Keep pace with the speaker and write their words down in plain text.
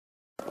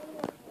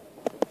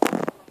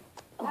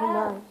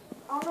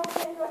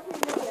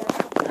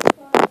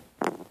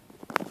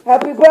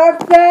Happy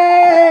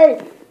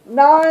birthday,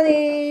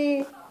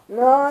 Nani.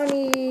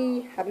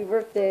 Nani. Happy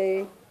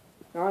birthday,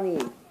 Nani.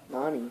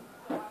 Nani.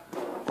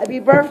 Happy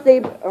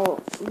birthday. Oh,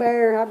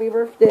 Bear. Happy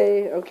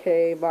birthday.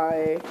 Okay,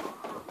 bye.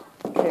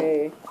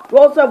 Okay.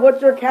 Rosa,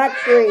 what's your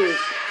catchphrase?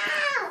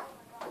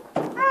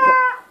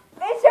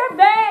 It's your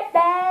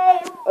birthday.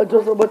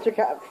 Joseph, what's your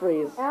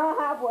catchphrase? I don't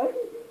have one.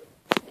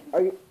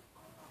 Are you,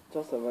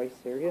 Joseph? Are you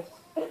serious?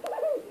 You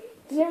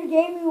never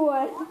gave me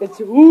one. It's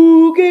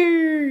who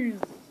cares?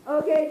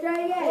 Okay, try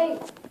again.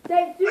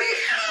 Hey, dude, I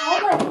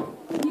was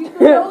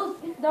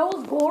like, that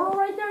was Goro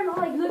right there, and I'm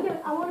like, look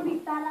at, I want to be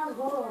fat out of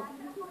Goro.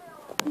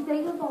 He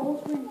takes up the whole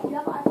screen. You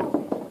have iPhone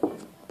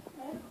 6?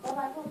 You have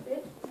iPhone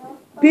 6? No?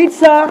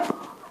 Pizza.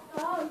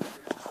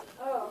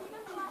 Oh.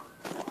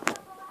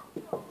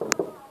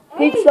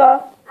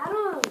 Pizza. I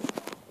don't know.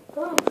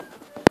 Come.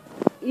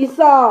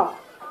 Esau,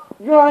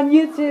 you're on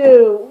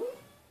YouTube.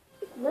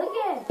 Look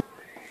at.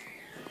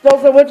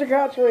 Joseph, what's your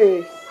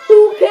catchphrase?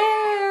 Who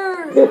cares?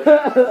 Oh,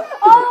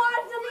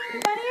 want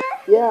something funnier?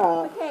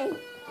 Yeah. Okay.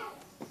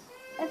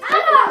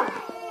 Ah!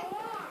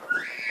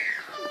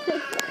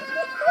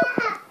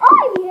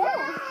 Oh,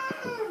 yeah.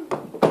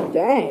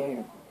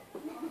 Dang.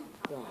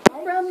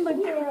 From the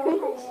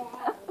gritch.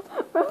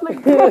 From the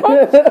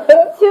gritch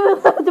to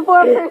the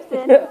deform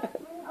person.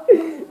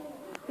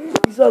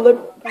 Esau, look.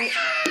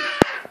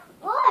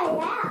 Oh,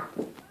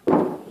 yeah.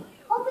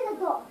 Open the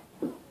door.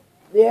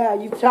 Yeah,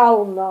 you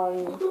tell him,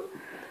 Nani.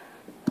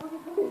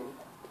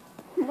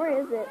 Where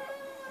is it?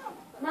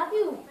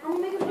 Matthew, I'm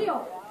gonna make a video.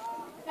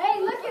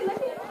 Hey, look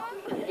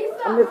it.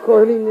 I'm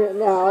recording it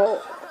now.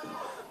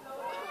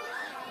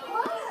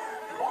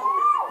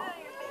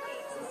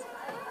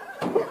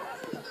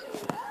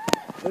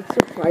 Let's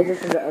surprise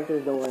us in the other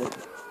door.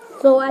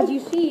 So as you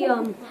see,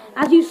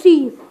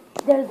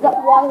 there's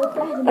that wild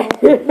animal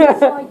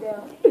inside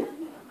there.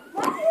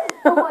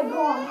 Oh my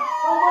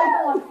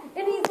god.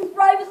 It needs his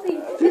privacy.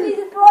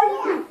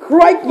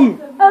 Crikey!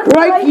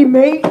 Crikey,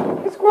 mate!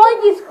 It's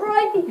crikey.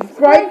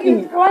 Crikey!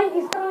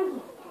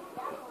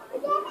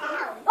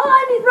 Oh,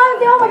 I need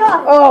privacy. Oh my god.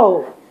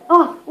 Oh!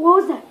 Oh, what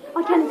was that? I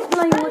can't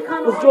explain what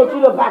kind of. Let's go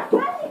through the back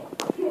door.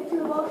 Let's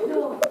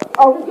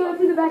go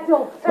through the back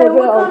door. Let's go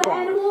What to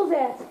kind of animal is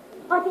that?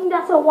 I think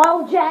that's a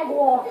wild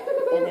jaguar.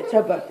 And it's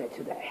her birthday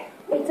today.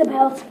 It's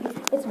about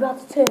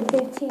to turn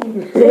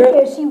 15.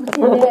 Here she was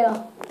in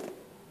there.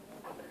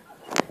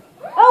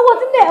 Oh,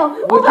 what's in there?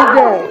 What's in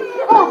there?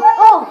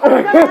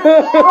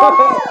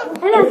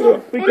 And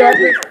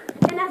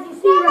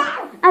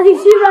as you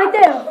see right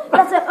there,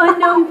 that's an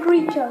unknown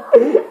creature.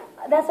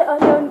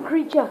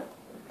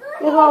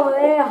 Look over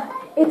there.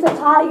 It's a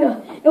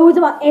tiger. It was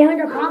about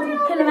 800 pounds. It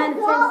can kill a man in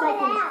 10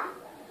 seconds.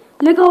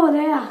 Look over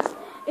there.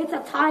 It's a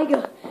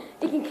tiger.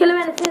 It can kill a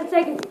man in 10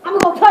 seconds. I'm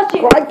gonna go touch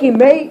it. Crikey,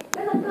 mate! It's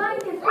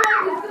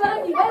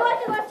crikey. Hey,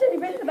 watch it.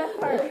 It's the best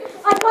part.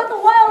 I caught the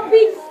wild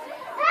beast.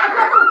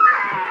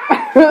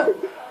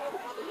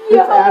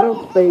 It's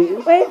Adam's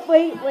face. Wait for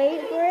it.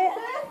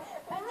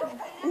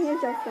 And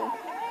here's Joseph.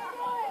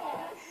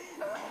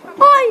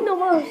 Ay, no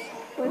más.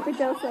 Wait for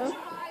Joseph.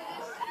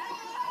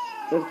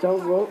 Where's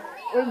Joseph?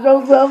 Where's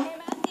Joseph?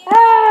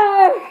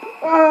 Ah!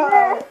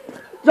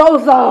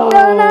 Joseph!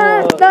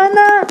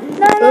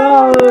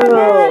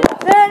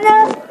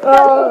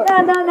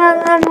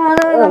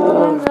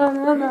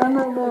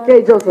 Okay,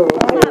 Joseph.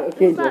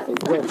 Okay,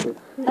 Joseph.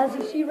 As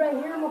you see right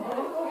here, I'm a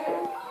bronco.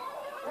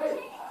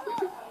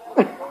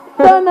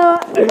 No.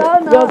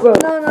 Joseph.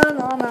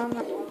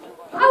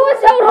 I was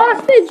held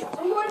hostage.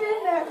 I'm going in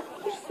there.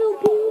 You're so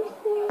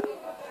beautiful.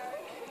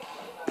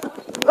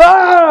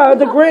 Ah,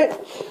 the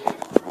gritch.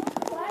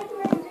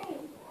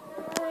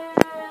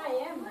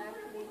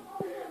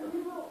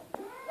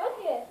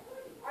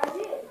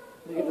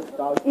 Look at this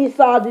dog.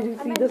 Esau, did you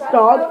see this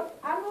dog?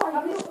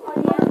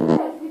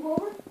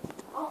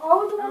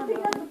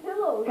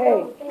 Hey.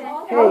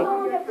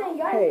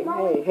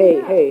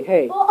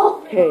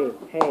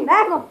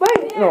 Back up,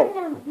 wait. No.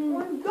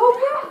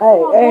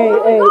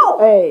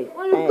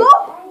 Go.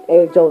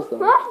 Hey,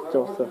 Joseph.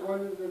 Joseph,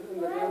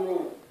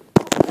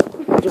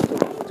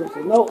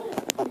 no.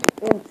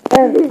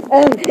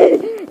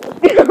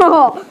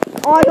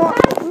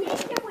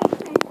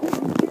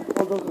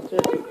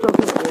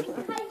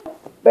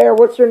 Bear,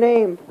 what's your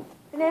name?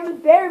 Your name is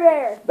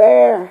Bear.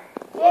 Bear.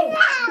 Hey,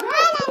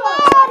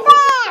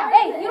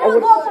 you don't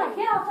go outside.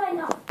 Get outside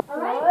now.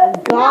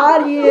 Alright?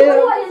 Got him.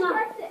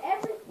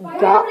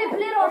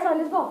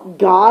 Let's go.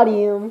 Got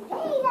him.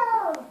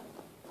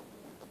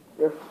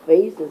 Your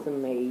face is a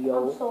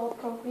mayo. I'm so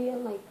appropriate,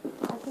 like,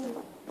 I think.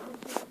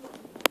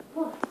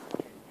 Look,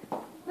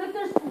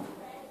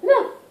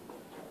 look!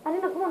 I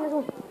didn't know, come on, let's go.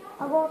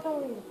 I'll go outside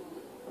with you.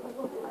 Let's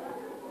go.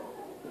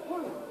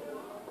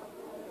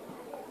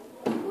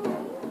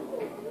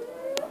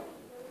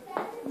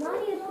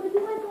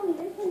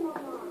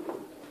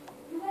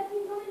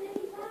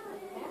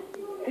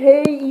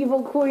 Hey,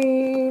 evil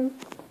queen.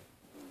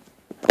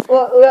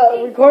 Well,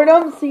 record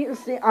them.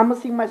 I'm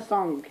gonna sing my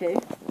song, okay?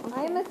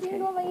 I'm a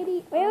single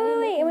lady. Wait.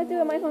 I'm gonna do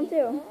it on my phone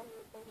too.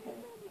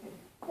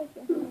 Are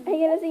you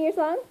gonna sing your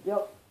song?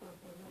 Yep.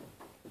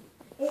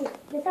 Hey,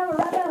 let's have a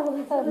rap battle.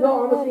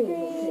 No, I'm gonna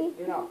sing.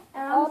 You know.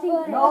 And I'm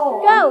singing.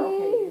 No. Go.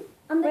 Okay.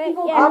 I'm the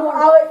evil Yeah.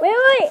 dwarf.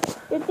 Wait.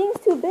 Your thing's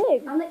too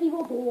big. I'm the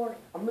evil dwarf.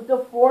 I'm a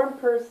deformed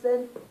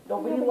person.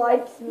 Nobody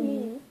likes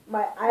me.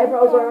 My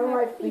eyebrows are on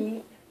my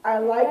feet. I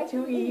like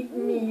to eat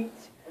meat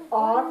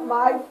on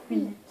my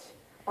feet.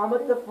 I'm a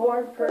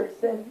deformed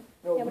person.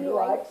 Nobody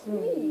likes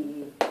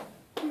me.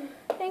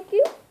 Thank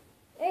you.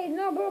 Hey,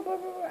 no, bro.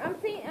 I'm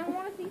saying, I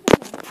want to see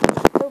something.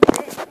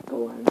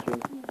 Go on, Andrew.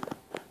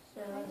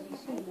 So as you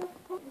see,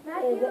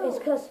 it's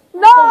because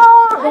No!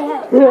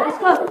 it's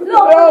because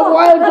Oh,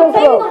 wild I'm taking the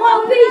Joseph.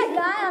 wild beast.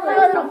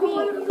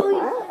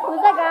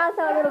 Who's that guy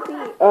outside little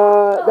feet?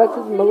 That's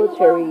his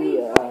military.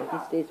 He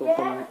stays with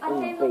him I in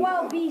tamed the base.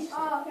 wild beast.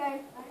 Oh,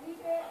 okay.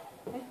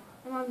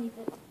 I'm underneath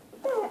it.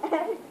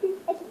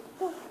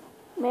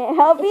 May I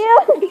help you?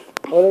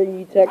 What are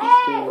you texting?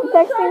 I'm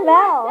texting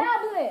Val.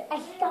 Tablet.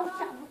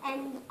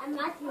 And I'm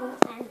not doing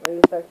What are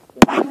you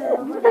texting?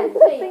 I'm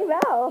texting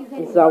Val.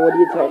 Lisa, what are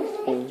you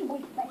texting?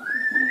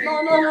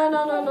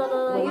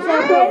 No. You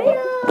sound pretty?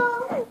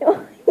 You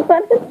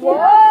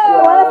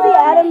wanna see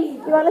Adam?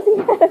 You wanna see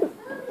Adam?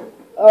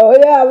 Oh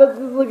yeah, let's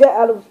just look at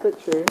Adam's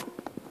picture.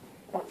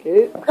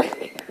 Okay.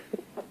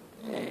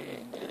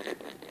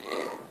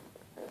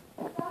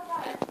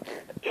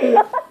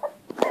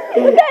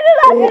 What kind of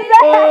laugh is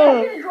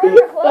that?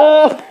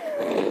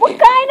 What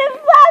kind of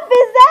laugh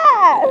is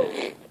that?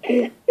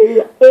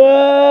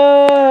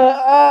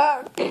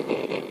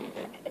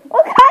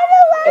 What kind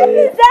of laugh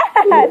is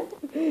that?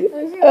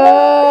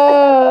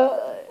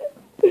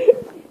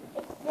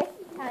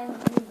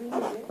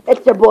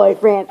 It's your boy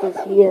Francis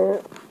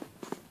here.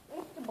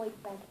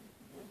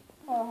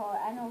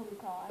 I know who to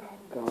call.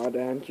 God,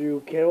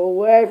 Andrew, get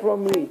away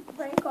from me.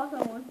 Prank call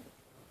someone.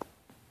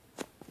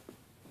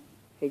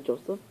 Hey,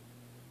 Joseph.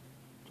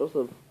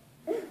 Joseph,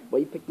 why are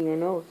you picking your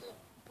nose?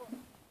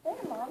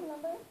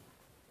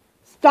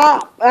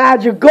 Stop,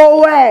 Andrew, go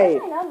away.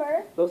 My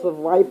number. Joseph,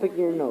 why are you picking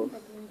your nose?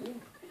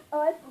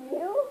 Oh, it's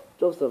you?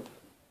 Joseph.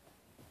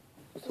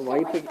 Joseph, why are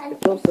you picking?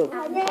 Joseph.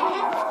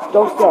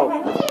 Joseph.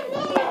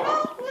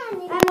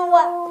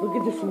 Look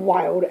at this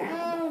wild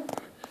animal.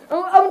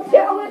 I'm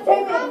gonna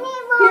take it.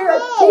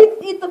 Here,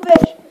 eat the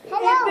fish.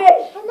 Eat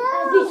fish.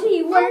 As you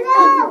see, we're in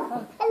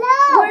Africa.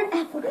 We're in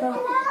Africa,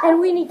 and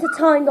we need to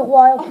time the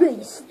wild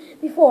beast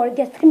before it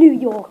gets to New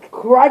York.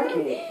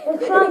 Crikey.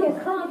 It's crank.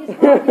 I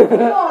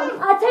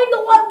tamed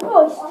the wild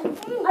beast.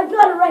 I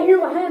got it right here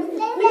in my hand.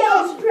 Look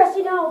how it's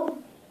stressing out.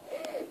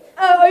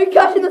 Are you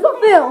catching this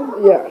on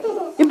film? Yes.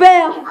 You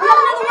better. We have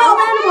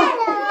another wild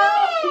animal.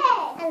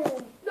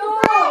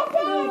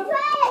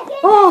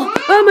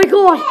 Oh my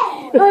god.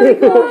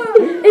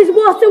 It's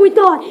worse than we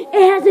thought. It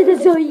has a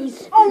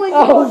disease.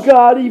 Oh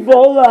God,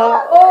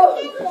 Ebola.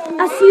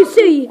 As you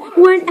see,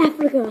 we're in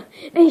Africa,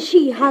 and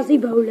she has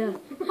Ebola.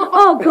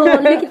 Oh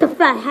God, look at the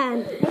fat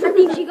hand. I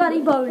think she got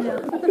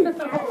Ebola. Look at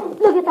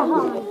the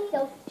hand.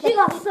 She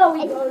got so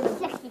Ebola.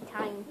 Sexy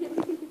time.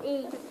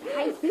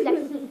 Hi,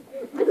 sexy.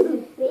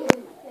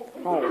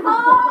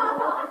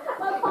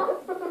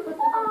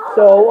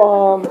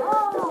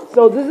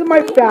 So this is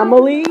my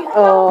family.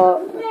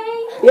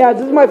 Yeah,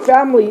 this is my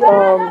family.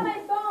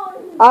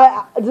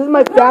 This is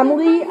my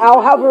family.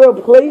 I'll have a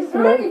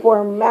replacement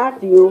for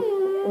Matthew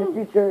in the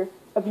future.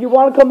 If you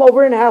want to come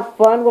over and have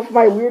fun with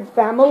my weird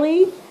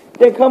family,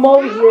 then come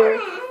over here.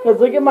 Cause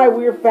look at my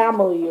weird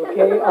family,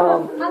 okay?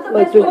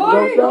 Like there's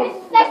Joseph,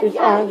 there's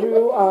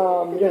Andrew,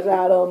 there's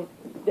Adam,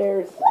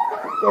 there's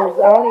I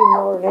don't even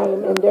know her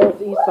name, and there's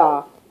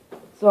Esau.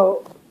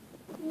 So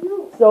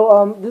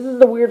this is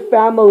the weird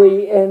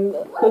family, and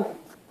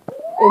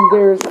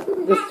there's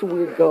this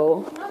weird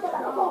girl.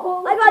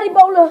 I got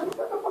Ebola.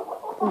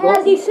 And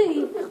as you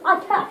see, I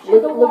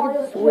captured the Look wild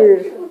at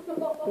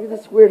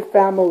this weird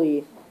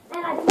family.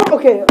 And I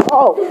Okay,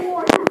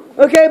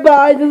 okay,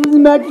 bye. This is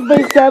Max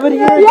Space 7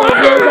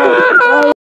 here.